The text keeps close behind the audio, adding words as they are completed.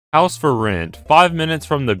House for rent. 5 minutes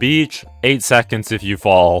from the beach. 8 seconds if you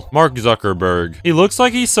fall. Mark Zuckerberg. He looks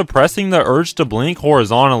like he's suppressing the urge to blink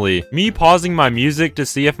horizontally. Me pausing my music to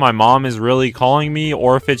see if my mom is really calling me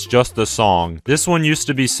or if it's just the song. This one used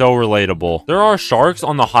to be so relatable. There are sharks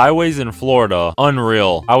on the highways in Florida.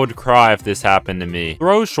 Unreal. I would cry if this happened to me.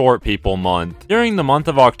 Throw short people month. During the month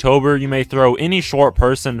of October, you may throw any short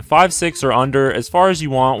person 5'6" or under as far as you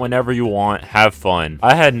want whenever you want. Have fun.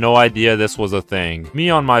 I had no idea this was a thing. Me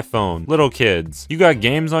on my phone. Little kids. You got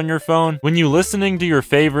games on your phone? When you listening to your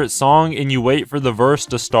favorite song and you wait for the verse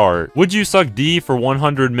to start. Would you suck D for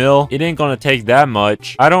 100 mil? It ain't gonna take that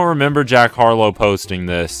much. I don't remember Jack Harlow posting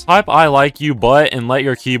this. Type I like you but and let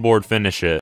your keyboard finish it.